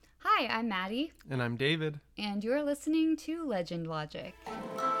Hi, I'm Maddie. And I'm David. And you're listening to Legend Logic.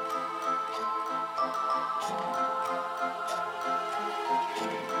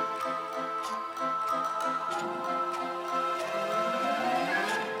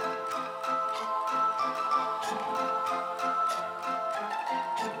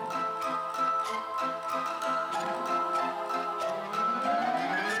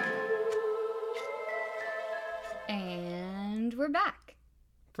 And we're back.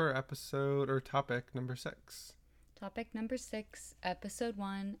 For episode or topic number 6. Topic number 6, episode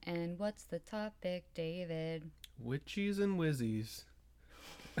 1. And what's the topic, David? Witchies and Whizzies.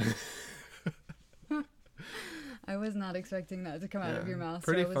 I was not expecting that to come out of your mouth.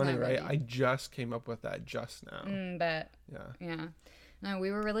 Pretty so funny, right? I just came up with that just now. But Yeah. No,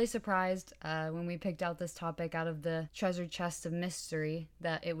 we were really surprised when we picked out this topic out of the treasure chest of mystery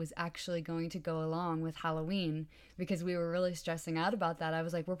that it was actually going to go along with Halloween, because we were really stressing out about that. I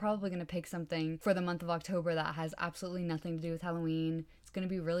was like, we're probably going to pick something for the month of October that has absolutely nothing to do with Halloween. It's going to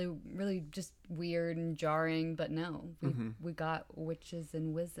be really, really just weird and jarring, but no, we got witches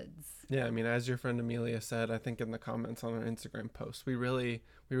and wizards. Yeah, I mean, as your friend Amelia said, I think in the comments on our Instagram post, we really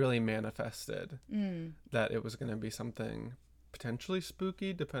manifested that it was going to be something potentially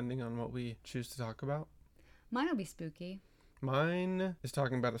spooky, depending on what we choose to talk about. Mine will be spooky. Mine is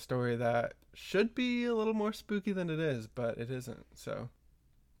talking about a story that should be a little more spooky than it is, but it isn't.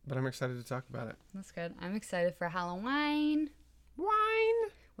 But I'm excited to talk about it. That's good. I'm excited for Halloween.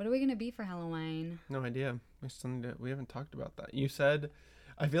 Wine. What are we gonna be for Halloween? No idea. We haven't talked about that. You said,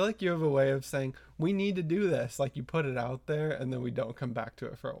 I feel like you have a way of saying, we need to do this. Like you put it out there and then we don't come back to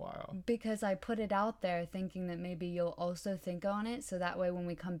it for a while. Because I put it out there thinking that maybe you'll also think on it. So that way when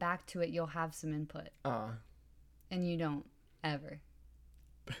we come back to it, you'll have some input. And you don't, ever.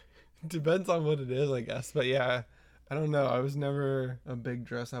 Depends on what it is, I guess. But yeah, I don't know. I was never a big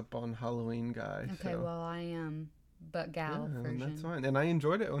dress up on Halloween guy. Okay, so. well, I am. But gal version. That's fine. And I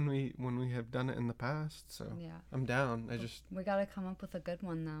enjoyed it when we have done it in the past, so yeah. I'm down. We gotta come up with a good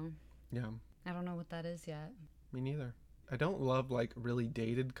one though. Yeah. I don't know what that is yet. Me neither. I don't love like really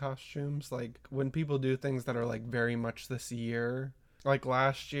dated costumes. Like when people do things that are like very much this year. Like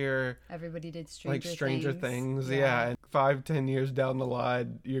last year, everybody did Stranger Things. Yeah. And 5-10 years down the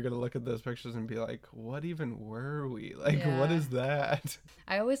line, you're going to look at those pictures and be like, what even were we? Like, What is that?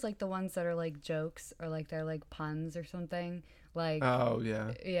 I always like the ones that are like jokes or like they're like puns or something. Like, oh,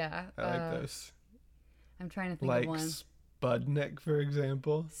 yeah. Yeah. I like those. I'm trying to think of one. Like Spudnik, for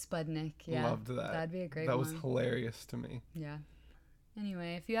example. Spudnik, yeah. Loved that. That'd be a great one. That was hilarious to me. Yeah.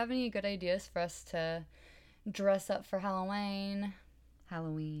 Anyway, if you have any good ideas for us to dress up for Halloween.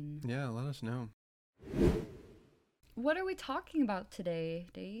 Yeah, let us know. What are we talking about today,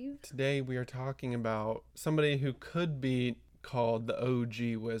 Dave? Today we are talking about somebody who could be called the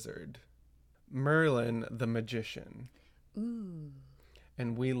OG wizard. Merlin the magician. Ooh.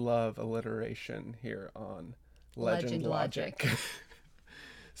 And we love alliteration here on Legend Logic.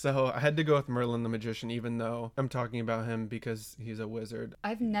 So I had to go with Merlin the magician, even though I'm talking about him because he's a wizard.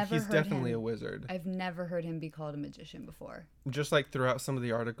 He's definitely a wizard. I've never heard him be called a magician before. Just like throughout some of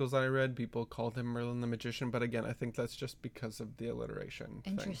the articles that I read, people called him Merlin the magician. But again, I think that's just because of the alliteration.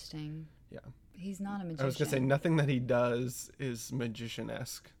 Interesting. Yeah. He's not a magician. I was going to say, nothing that he does is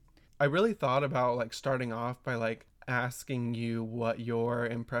magician-esque. I really thought about like starting off by like asking you what your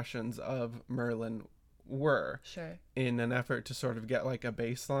impressions of Merlin were. Sure. In an effort to sort of get like a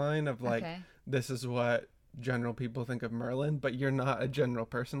baseline of like, This is what general people think of Merlin, but you're not a general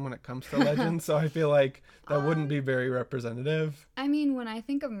person when it comes to legends. So I feel like that wouldn't be very representative. I mean, when I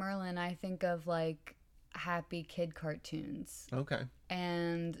think of Merlin, I think of like happy kid cartoons. Okay.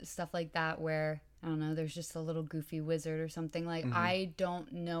 And stuff like that where, I don't know, there's just a little goofy wizard or something. Like, I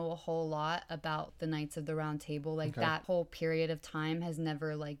don't know a whole lot about the Knights of the Round Table. Like, that whole period of time has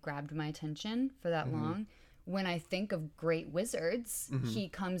never, like, grabbed my attention for that long. When I think of great wizards, he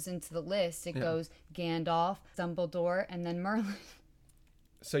comes into the list. It goes Gandalf, Dumbledore, and then Merlin.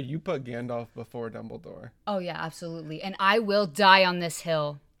 So you put Gandalf before Dumbledore. Oh, yeah, absolutely. And I will die on this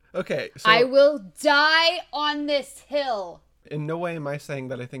hill. Okay. So I will die on this hill. In no way am I saying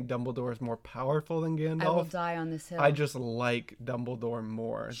that I think Dumbledore is more powerful than Gandalf. I will die on this hill. I just like Dumbledore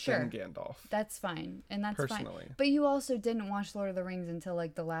more than Gandalf. That's fine. And that's personally. Fine. But you also didn't watch Lord of the Rings until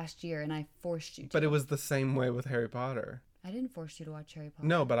like the last year, and I forced you to. But it was the same way with Harry Potter. I didn't force you to watch Harry Potter.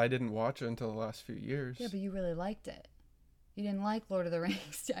 No, but I didn't watch it until the last few years. Yeah, but you really liked it. You didn't like Lord of the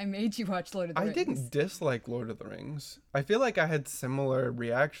Rings. I made you watch Lord of the Rings. I didn't dislike Lord of the Rings. I feel like I had similar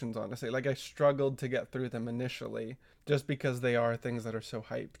reactions, honestly. Like I struggled to get through them initially just because they are things that are so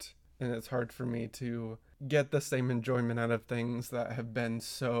hyped. And it's hard for me to get the same enjoyment out of things that have been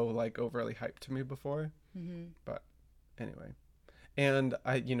so like overly hyped to me before. But anyway, and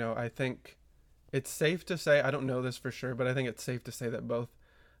I think it's safe to say, I don't know this for sure, but I think it's safe to say that both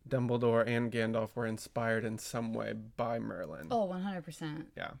Dumbledore and Gandalf were inspired in some way by Merlin. Oh, 100%.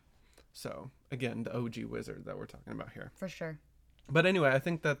 Yeah. So again, the OG wizard that we're talking about here. For sure. But anyway, I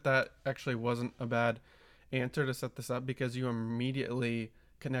think that actually wasn't a bad answer to set this up, because you immediately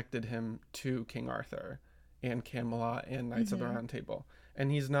connected him to King Arthur and Camelot and Knights of the Round Table.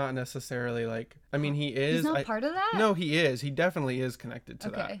 And he's not necessarily like, I mean, he is. He's not part of that? No, he is. He definitely is connected to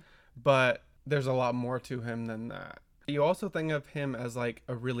that. But there's a lot more to him than that. You also think of him as like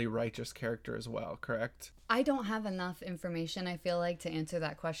a really righteous character as well, correct? I don't have enough information, I feel like, to answer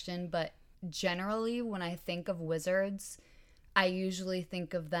that question. But generally, when I think of wizards, I usually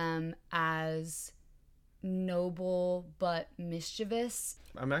think of them as noble but mischievous.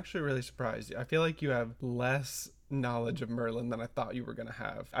 I'm actually really surprised. I feel like you have less knowledge of Merlin than I thought you were going to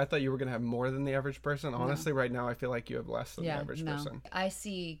have. I thought you were going to have more than the average person. Honestly, right now, I feel like you have less than the average person. I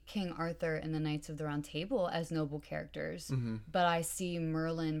see King Arthur and the Knights of the Round Table as noble characters, but I see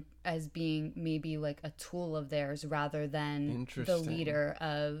Merlin as being maybe like a tool of theirs rather than the leader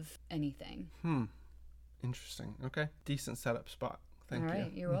of anything. Interesting. Okay. Decent setup spot. Thank you. All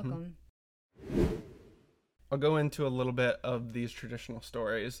right. You're welcome. I'll go into a little bit of these traditional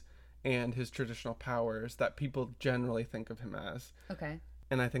stories and his traditional powers that people generally think of him as. Okay.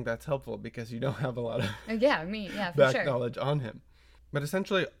 And I think that's helpful because you don't have a lot of for knowledge on him. But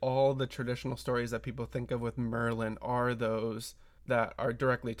essentially all the traditional stories that people think of with Merlin are those that are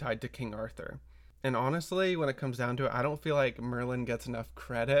directly tied to King Arthur. And honestly, when it comes down to it, I don't feel like Merlin gets enough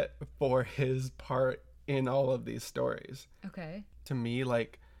credit for his part in all of these stories. Okay. To me,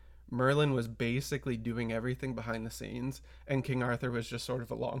 like, Merlin was basically doing everything behind the scenes, and King Arthur was just sort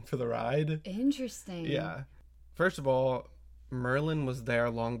of along for the ride. Interesting. Yeah. First of all, Merlin was there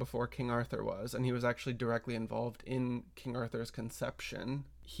long before King Arthur was, and he was actually directly involved in King Arthur's conception.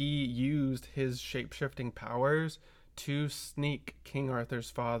 He used his shape-shifting powers to sneak King Arthur's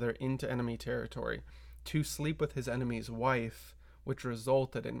father into enemy territory, to sleep with his enemy's wife, which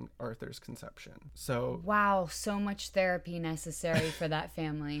resulted in Arthur's conception. So wow, so much therapy necessary for that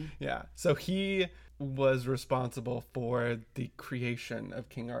family. Yeah. So he was responsible for the creation of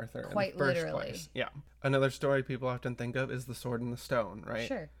King Arthur quite in the first literally. place. Yeah. Another story people often think of is the Sword and the Stone, right?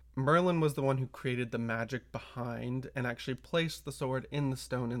 Sure. Merlin was the one who created the magic behind and actually placed the sword in the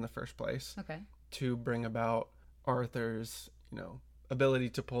stone in the first place. Okay. To bring about Arthur's, ability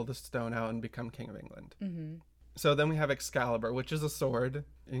to pull the stone out and become King of England. So then we have Excalibur, which is a sword,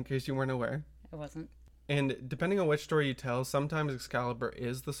 in case you weren't aware. I wasn't. And depending on which story you tell, sometimes Excalibur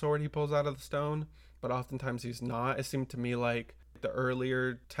is the sword he pulls out of the stone, but oftentimes he's not. It seemed to me like the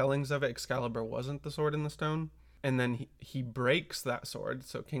earlier tellings of it, Excalibur wasn't the sword in the stone. And then he breaks that sword,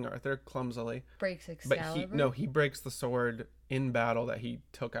 so King Arthur clumsily breaks Excalibur? But he breaks the sword in battle that he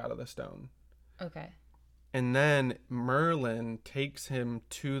took out of the stone. Okay. And then Merlin takes him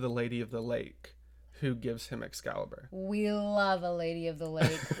to the Lady of the Lake, who gives him Excalibur. We love a Lady of the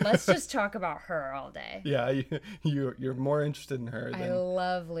Lake. Let's just talk about her all day. Yeah, you're more interested in her than... I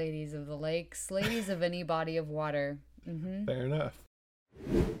love ladies of the lakes, ladies of any body of water. Fair enough.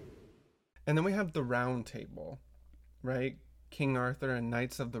 And then we have the Round Table, right? King Arthur and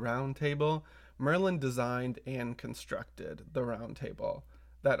Knights of the Round Table. Merlin designed and constructed the Round Table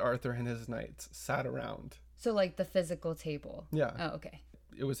that Arthur and his knights sat around. So like the physical table? Yeah. Oh, okay.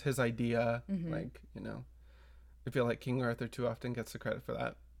 It was his idea. I feel like King Arthur too often gets the credit for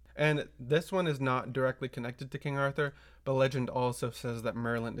that. And this one is not directly connected to King Arthur, but legend also says that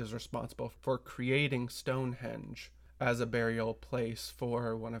Merlin is responsible for creating Stonehenge as a burial place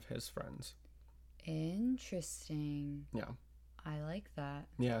for one of his friends. Interesting. Yeah. I like that.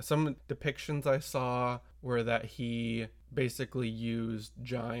 Yeah, some depictions I saw were that he basically used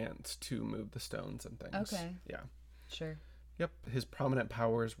giants to move the stones and things. Okay. Yeah. Sure. Yep. His prominent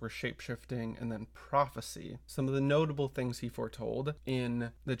powers were shape-shifting and then prophecy. Some of the notable things he foretold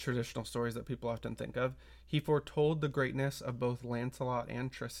in the traditional stories that people often think of. He foretold the greatness of both Lancelot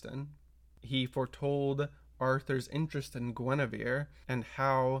and Tristan. He foretold Arthur's interest in Guinevere and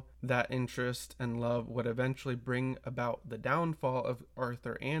how that interest and love would eventually bring about the downfall of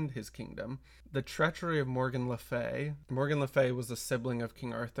Arthur and his kingdom. The treachery of Morgan Le Fay. Morgan Le Fay was a sibling of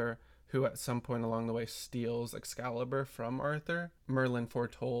King Arthur who at some point along the way steals Excalibur from Arthur. Merlin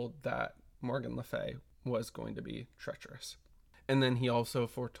foretold that Morgan Le Fay was going to be treacherous. And then he also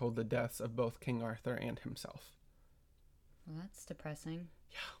foretold the deaths of both King Arthur and himself. Well, that's depressing.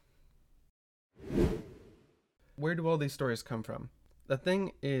 Yeah. Where do all these stories come from? The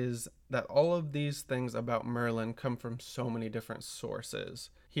thing is that all of these things about Merlin come from so many different sources.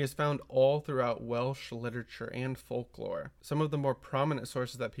 He is found all throughout Welsh literature and folklore. Some of the more prominent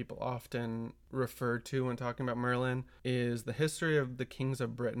sources that people often refer to when talking about Merlin is the History of the Kings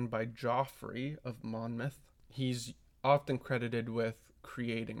of Britain by Geoffrey of Monmouth. He's often credited with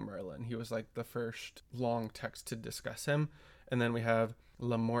creating Merlin. He was like the first long text to discuss him. And then we have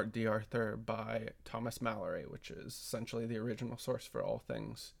La Morte d'Arthur by Thomas Malory, which is essentially the original source for all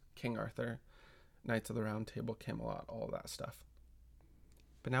things King Arthur, Knights of the Round Table, Camelot, all of that stuff.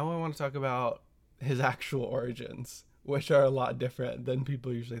 But now I want to talk about his actual origins, which are a lot different than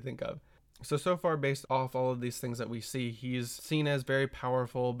people usually think of. So far, based off all of these things that we see, he's seen as very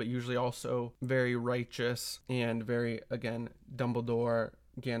powerful, but usually also very righteous and very, again, Dumbledore,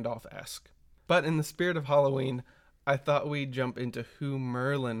 Gandalf-esque. But in the spirit of Halloween, I thought we'd jump into who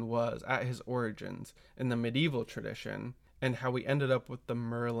Merlin was at his origins in the medieval tradition and how we ended up with the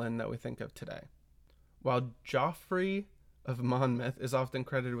Merlin that we think of today. While Geoffrey of Monmouth is often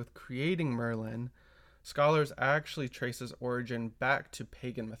credited with creating Merlin, scholars actually trace his origin back to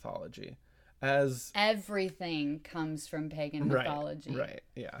pagan mythology. As everything comes from pagan mythology. Right,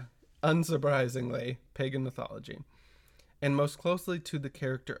 yeah. Unsurprisingly, pagan mythology. And most closely to the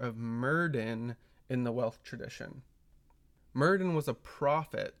character of Merlin in the Welsh tradition. Merlin was a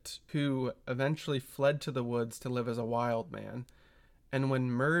prophet who eventually fled to the woods to live as a wild man. And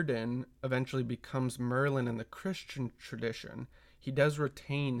when Merlin eventually becomes Merlin in the Christian tradition, he does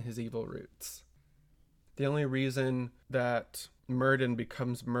retain his evil roots. The only reason that Merlin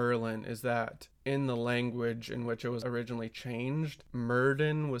becomes Merlin is that in the language in which it was originally changed,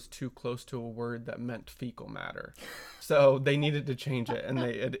 Merlin was too close to a word that meant fecal matter. So they needed to change it, and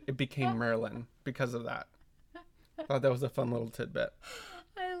it became Merlin because of that. I thought that was a fun little tidbit.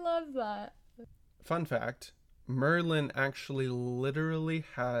 I love that. Fun fact, Merlin actually literally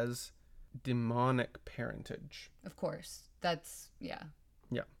has demonic parentage. Of course. Yeah.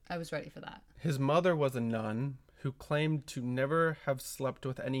 I was ready for that. His mother was a nun who claimed to never have slept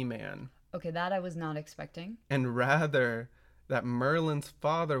with any man. Okay, that I was not expecting. And rather, that Merlin's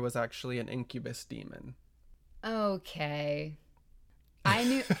father was actually an incubus demon. Okay.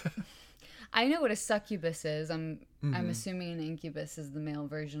 I know what a succubus is. I'm assuming an incubus is the male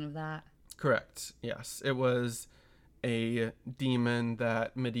version of that. Correct. Yes. It was a demon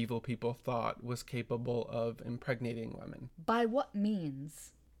that medieval people thought was capable of impregnating women. By what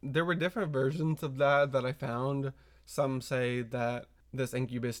means? There were different versions of that I found. Some say that this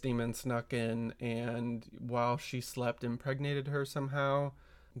incubus demon snuck in and while she slept impregnated her somehow.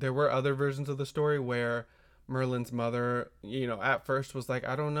 There were other versions of the story where Merlin's mother, at first was like,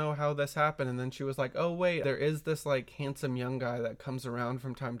 I don't know how this happened. And then she was like, oh, wait, there is this handsome young guy that comes around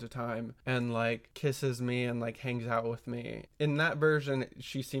from time to time and kisses me and hangs out with me. In that version,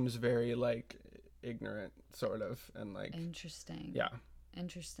 she seems very ignorant, sort of. And Interesting. Yeah.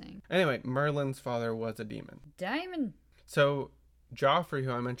 Interesting. Anyway, Merlin's father was a demon. Demon. So Geoffrey,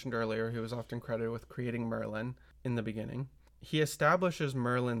 who I mentioned earlier, who was often credited with creating Merlin in the beginning, he establishes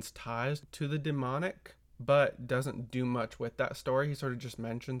Merlin's ties to the demonic, but doesn't do much with that story. He sort of just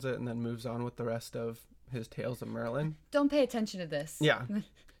mentions it and then moves on with the rest of his tales of Merlin. Don't pay attention to this. Yeah.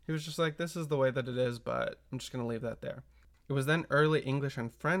 He was just like, this is the way that it is, but I'm just going to leave that there. It was then early English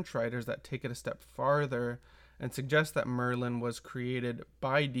and French writers that take it a step farther and suggest that Merlin was created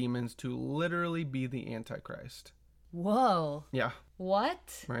by demons to literally be the Antichrist. Whoa. Yeah.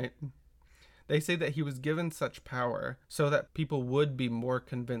 What? Right. They say that he was given such power so that people would be more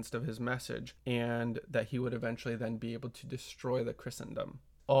convinced of his message and that he would eventually then be able to destroy the Christendom.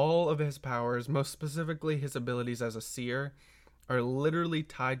 All of his powers, most specifically his abilities as a seer, are literally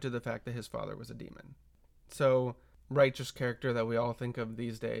tied to the fact that his father was a demon. So, righteous character that we all think of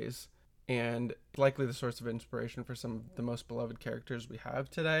these days, and likely the source of inspiration for some of the most beloved characters we have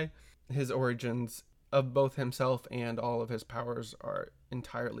today. His origins of both himself and all of his powers are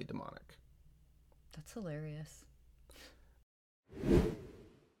entirely demonic. That's hilarious.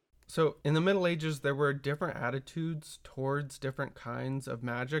 So in the Middle Ages, there were different attitudes towards different kinds of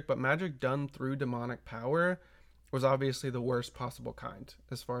magic, but magic done through demonic power was obviously the worst possible kind,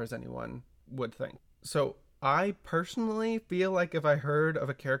 as far as anyone would think. So I personally feel like if I heard of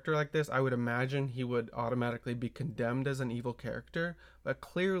a character like this, I would imagine he would automatically be condemned as an evil character, but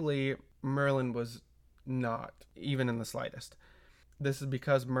clearly Merlin was not, even in the slightest. This is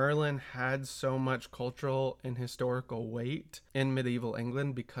because Merlin had so much cultural and historical weight in medieval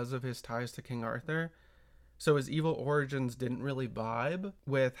England because of his ties to King Arthur. So his evil origins didn't really vibe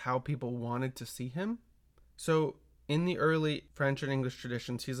with how people wanted to see him. So in the early French and English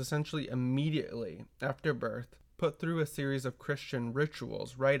traditions, he's essentially immediately after birth put through a series of Christian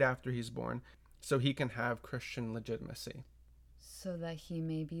rituals right after he's born so he can have Christian legitimacy. So that he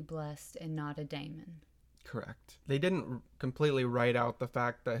may be blessed and not a daemon. Correct. They didn't completely write out the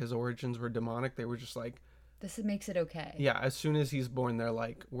fact that his origins were demonic. They were just like... This makes it okay. Yeah, as soon as he's born, they're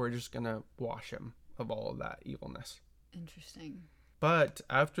like, we're just going to wash him of all of that evilness. Interesting. But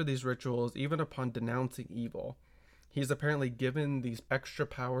after these rituals, even upon denouncing evil, he's apparently given these extra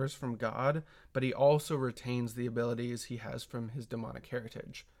powers from God, but he also retains the abilities he has from his demonic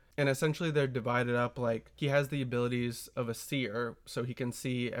heritage. And essentially they're divided up, like he has the abilities of a seer, so he can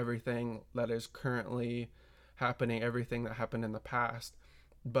see everything that is currently happening, everything that happened in the past.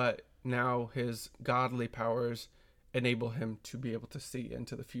 But now his godly powers enable him to be able to see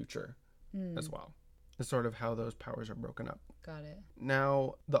into the future as well. It's sort of how those powers are broken up. Got it.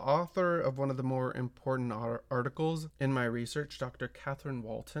 Now, the author of one of the more important articles in my research, Dr. Catherine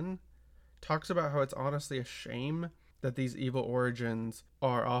Walton, talks about how it's honestly a shame that these evil origins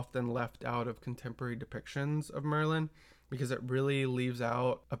are often left out of contemporary depictions of Merlin, because it really leaves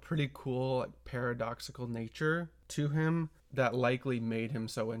out a pretty cool, like, paradoxical nature to him that likely made him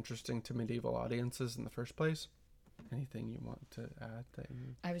so interesting to medieval audiences in the first place. Anything you want to add?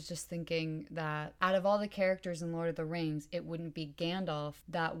 I was just thinking that out of all the characters in Lord of the Rings, it wouldn't be Gandalf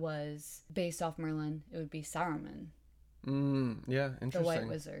that was based off Merlin. It would be Saruman. Yeah, interesting. The White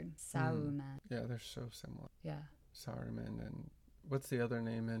Wizard. Saruman. Yeah, they're so similar. Yeah. Saruman and... What's the other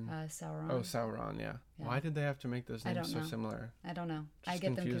name in? Sauron. Oh, Sauron, yeah. Why did they have to make those names so similar? I don't know. Just I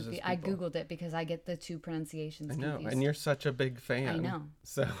get them confused. I Googled it because I get the two pronunciations confused. I know, and you're such a big fan. I know.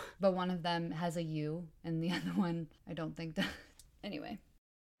 So. But one of them has a U, and the other one, I don't think does. Anyway.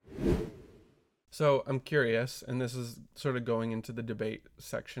 So I'm curious, and this is sort of going into the debate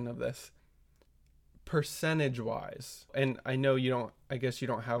section of this. Percentage-wise, and I know I guess you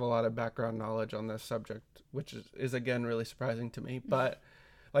don't have a lot of background knowledge on this subject, which is again really surprising to me, but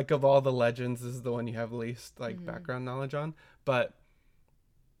like of all the legends, this is the one you have least background knowledge on. But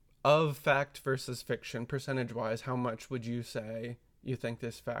of fact versus fiction, percentage-wise, how much would you say you think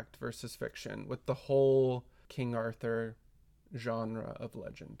this fact versus fiction with the whole King Arthur genre of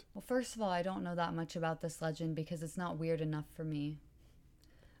legend? Well, first of all, I don't know that much about this legend because it's not weird enough for me.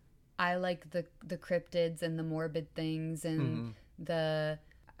 I like the cryptids and the morbid things and the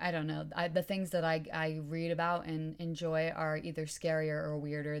things that I read about and enjoy are either scarier or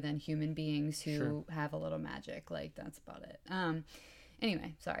weirder than human beings who have a little magic. Like, that's about it.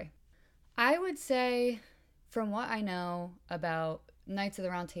 Anyway, sorry. I would say, from what I know about Knights of the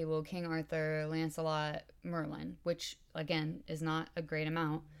Round Table, King Arthur, Lancelot, Merlin, which again is not a great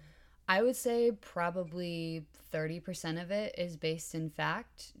amount, I would say probably 30% of it is based in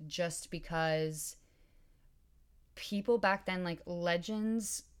fact, just because people back then, like,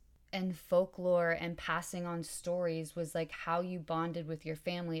 legends and folklore and passing on stories was like how you bonded with your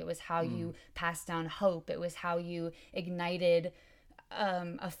family. It was how you passed down hope. It was how you ignited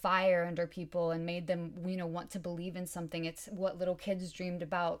a fire under people and made them, want to believe in something. It's what little kids dreamed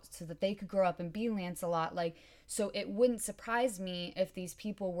about so that they could grow up and be Lancelot. Like, so it wouldn't surprise me if these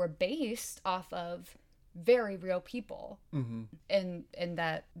people were based off of very real people, and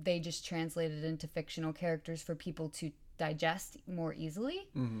that they just translated into fictional characters for people to digest more easily.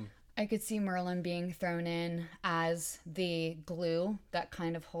 I could see Merlin being thrown in as the glue that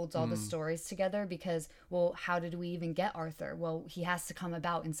kind of holds all the stories together because, well, how did we even get Arthur? Well, he has to come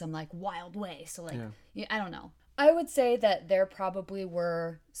about in some, like, wild way. So, like, I don't know. I would say that there probably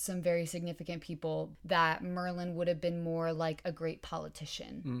were some very significant people that Merlin would have been more like a great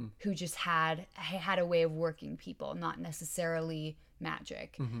politician who just had a way of working people, not necessarily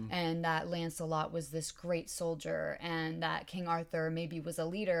magic. And that Lancelot was this great soldier, and that King Arthur maybe was a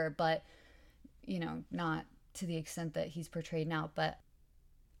leader, but not to the extent that he's portrayed now. But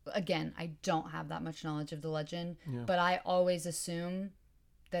again, I don't have that much knowledge of the legend, but I always assume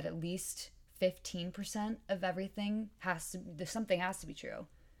that at least 15% of everything something has to be true.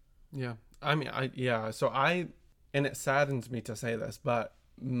 Yeah. I mean, and it saddens me to say this, but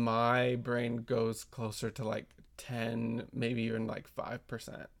my brain goes closer to like 10, maybe even like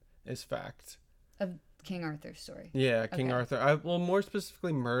 5% is fact. Of King Arthur's story. Yeah, King Arthur. More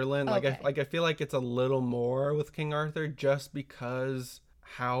specifically Merlin. Okay. I feel like it's a little more with King Arthur just because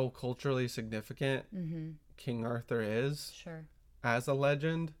how culturally significant King Arthur is as a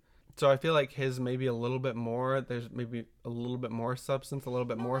legend. So I feel like his maybe a little bit more. There's maybe a little bit more substance, a little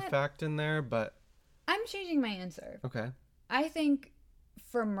bit more fact in there, but I'm changing my answer. Okay. I think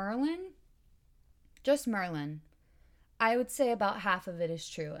for Merlin, just Merlin, I would say about half of it is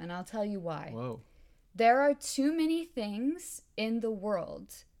true, and I'll tell you why. Whoa. There are too many things in the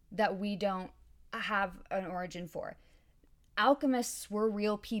world that we don't have an origin for. Alchemists were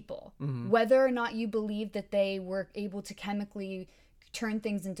real people. Whether or not you believe that they were able to chemically turn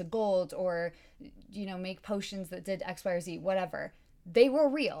things into gold or, make potions that did X, Y, or Z, whatever, they were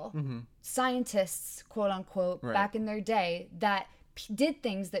real. Scientists, quote unquote, back in their day that did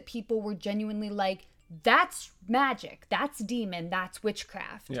things that people were genuinely like, that's magic, that's demon, that's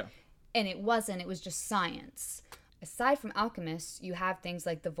witchcraft. Yeah. And it wasn't, it was just science. Aside from alchemists, you have things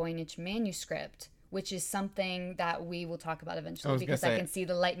like the Voynich manuscript, which is something that we will talk about eventually because I can see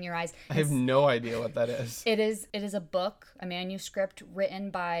the light in your eyes. I have no idea what that is. It is a book, a manuscript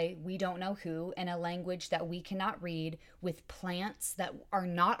written by we don't know who in a language that we cannot read, with plants that are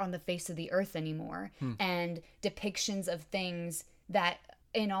not on the face of the earth anymore, and depictions of things that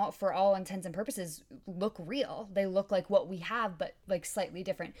for all intents and purposes look real. They look like what we have, but like slightly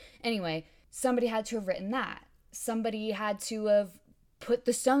different. Anyway, somebody had to have written that. Somebody had to have put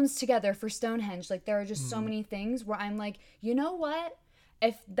the stones together for Stonehenge. Like, there are just so many things where I'm like, you know what?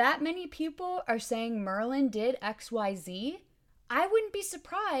 If that many people are saying Merlin did XYZ, I wouldn't be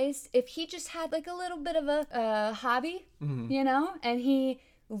surprised if he just had like a little bit of a hobby, and he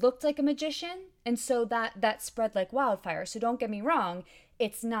looked like a magician. And so that spread like wildfire. So don't get me wrong.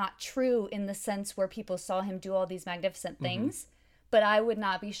 It's not true in the sense where people saw him do all these magnificent things, but I would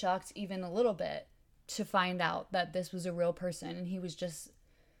not be shocked even a little bit to find out that this was a real person and he was just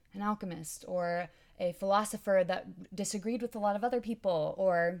an alchemist or a philosopher that disagreed with a lot of other people,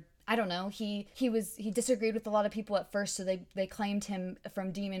 or I don't know, he disagreed with a lot of people at first, so they claimed him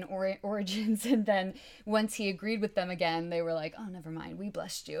from demon origins, and then once he agreed with them again, they were like, oh, never mind, we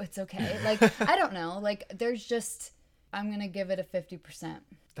blessed you, it's okay. Like, I don't know, like, there's just, I'm gonna give it a 50%.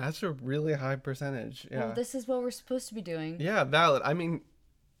 That's a really high percentage. Yeah. Well, this is what we're supposed to be doing. Yeah, valid. I mean,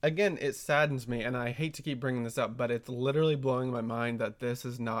 again, it saddens me, and I hate to keep bringing this up, but it's literally blowing my mind that this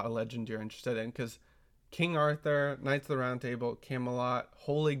is not a legend you're interested in, because King Arthur, Knights of the Round Table, Camelot,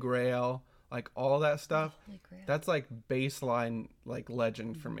 Holy Grail, like all that stuff, that's like baseline like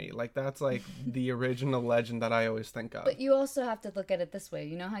legend for me. Like, that's like the original legend that I always think of. But you also have to look at it this way.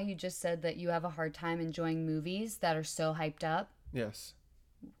 You know how you just said that you have a hard time enjoying movies that are so hyped up? Yes.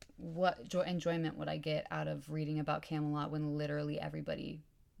 What enjoyment would I get out of reading about Camelot when literally everybody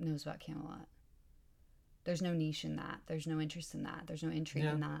knows about Camelot? There's no niche in that. There's no interest in that. There's no intrigue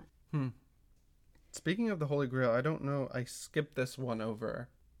in that. Speaking of the Holy Grail, I don't know, I skipped this one over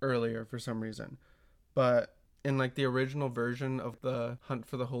earlier for some reason, but in like the original version of the Hunt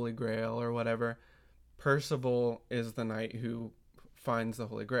for the Holy Grail or whatever, Percival is the knight who finds the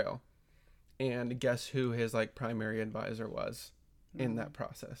Holy Grail, and guess who his like primary advisor was in that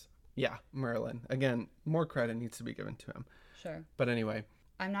process? Yeah, Merlin. Again, more credit needs to be given to him. Sure. But anyway,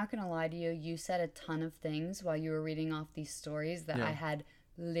 I'm not gonna lie to you, you said a ton of things while you were reading off these stories that I had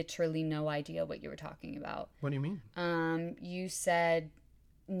literally no idea what you were talking about. What do you mean? You said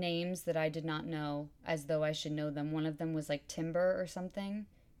names that I did not know as though I should know them. One of them was like Timber or something.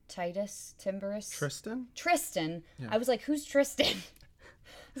 Timberus? Tristan. Yeah. I was like, who's Tristan?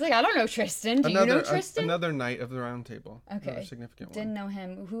 I was like, I don't know Tristan. Do you know Tristan? Another knight of the Round Table. Okay. Another significant one. Didn't know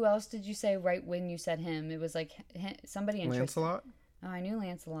him. Who else did you say right when you said him? It was like somebody in Lancelot? Tristan. Oh, I knew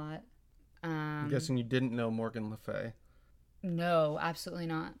Lancelot. I'm guessing you didn't know Morgan Le Fay. No, absolutely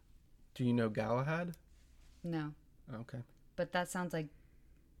not. Do you know Galahad? No. Okay. But that sounds like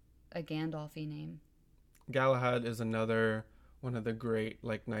a Gandalf-y name. Galahad is another one of the great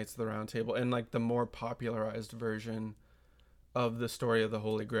like Knights of the Round Table, and like the more popularized version of the story of the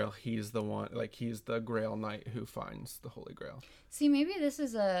Holy Grail. He's the one, like he's the Grail Knight who finds the Holy Grail. See, maybe this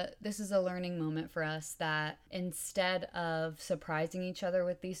is a learning moment for us, that instead of surprising each other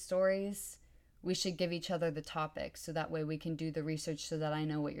with these stories, we should give each other the topics, so that way we can do the research, so that I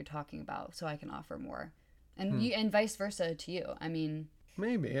know what you're talking about, so I can offer more, and you, and vice versa to you. I mean,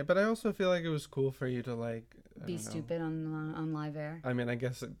 maybe, but I also feel like it was cool for you to like be stupid on live air. I mean, I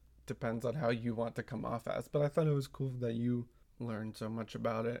guess it depends on how you want to come off as, but I thought it was cool that you learned so much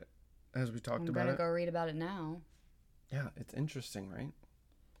about it as we talked about it. I'm gonna go read about it now. Yeah, it's interesting,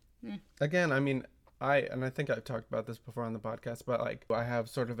 right? Again, I mean, I think I've talked about this before on the podcast, but like I have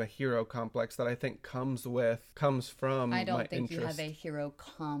sort of a hero complex that I think comes from I don't my think interest. You have a hero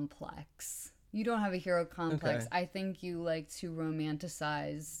complex. You don't have a hero complex. Okay. I think you like to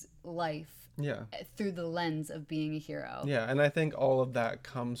romanticize life through the lens of being a hero. Yeah, and I think all of that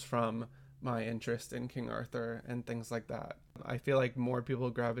comes from my interest in King Arthur and things like that. I feel like more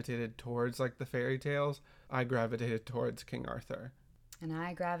people gravitated towards like the fairy tales. I gravitated towards King Arthur. And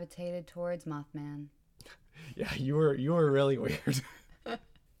I gravitated towards Mothman. Yeah, you were really weird.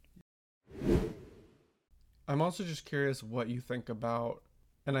 I'm also just curious what you think about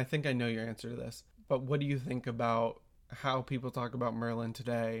And I think I know your answer to this, but what do you think about how people talk about Merlin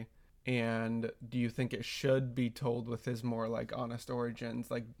today? And do you think it should be told with his more like honest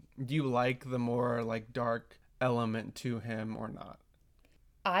origins? Like, do you like the more like dark element to him or not?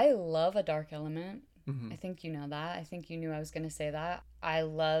 I love a dark element. Mm-hmm. I think you know that. I think you knew I was going to say that. I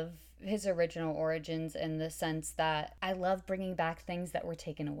love his original origins in the sense that I love bringing back things that were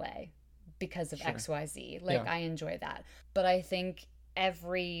taken away because of Sure. XYZ. Like, Yeah. I enjoy that. But I think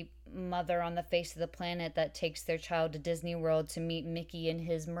every mother on the face of the planet that takes their child to Disney World to meet Mickey in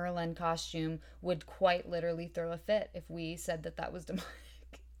his Merlin costume would quite literally throw a fit if we said that that was demonic.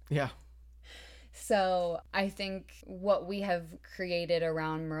 Yeah. So I think what we have created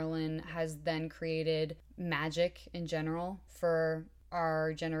around Merlin has then created magic in general for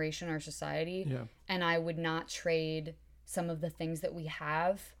our generation, our society. Yeah. And I would not trade some of the things that we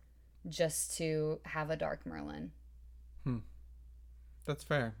have just to have a dark Merlin. That's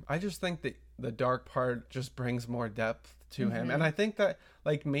fair. I just think that the dark part just brings more depth to him. Mm-hmm. And I think that,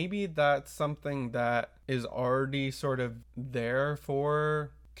 like, maybe that's something that is already sort of there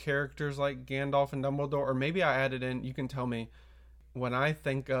for characters like Gandalf and Dumbledore. Or maybe I added in, you can tell me. When I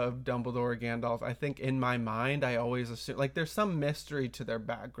think of Dumbledore or Gandalf, I think in my mind, I always assume, like, there's some mystery to their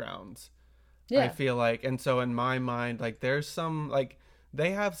backgrounds. Yeah. I feel like. And so in my mind, like, there's some, like, they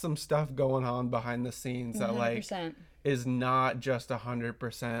have some stuff going on behind the scenes that, 100%. like, is not just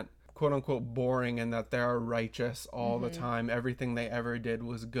 100% quote unquote boring, and that they are righteous all the time. Everything they ever did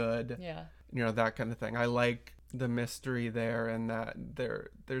was good. Yeah. You know, that kind of thing. I like the mystery there, and that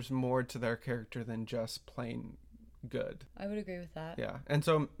there's more to their character than just plain good. I would agree with that. Yeah. And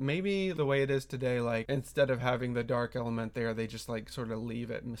so maybe the way it is today, like, instead of having the dark element there, they just like sort of leave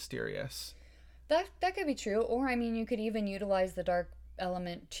it mysterious. That could be true. Or, I mean, you could even utilize the dark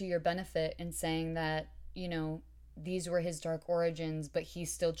element to your benefit in saying that, you know, these were his dark origins, but he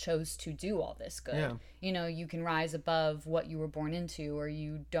still chose to do all this good. Yeah. You know, you can rise above what you were born into, or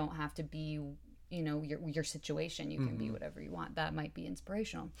you don't have to be, you know, your situation. You can be whatever you want. That might be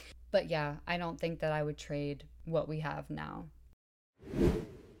inspirational. But yeah, I don't think that I would trade what we have now.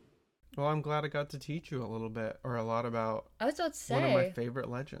 Well, I'm glad I got to teach you a little bit, or a lot, about I was about to say, one of my favorite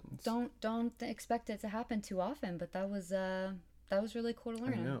legends. Don't expect it to happen too often, but that was really cool to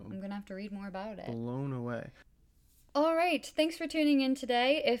learn. I know. I'm gonna have to read more about it. Blown away. All right, thanks for tuning in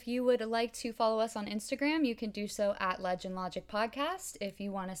today. If you would like to follow us on Instagram, you can do so at Legend Logic Podcast. If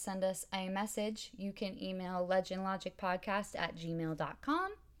you want to send us a message, you can email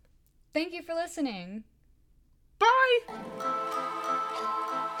legendlogicpodcast@gmail.com. Thank you for listening. Bye!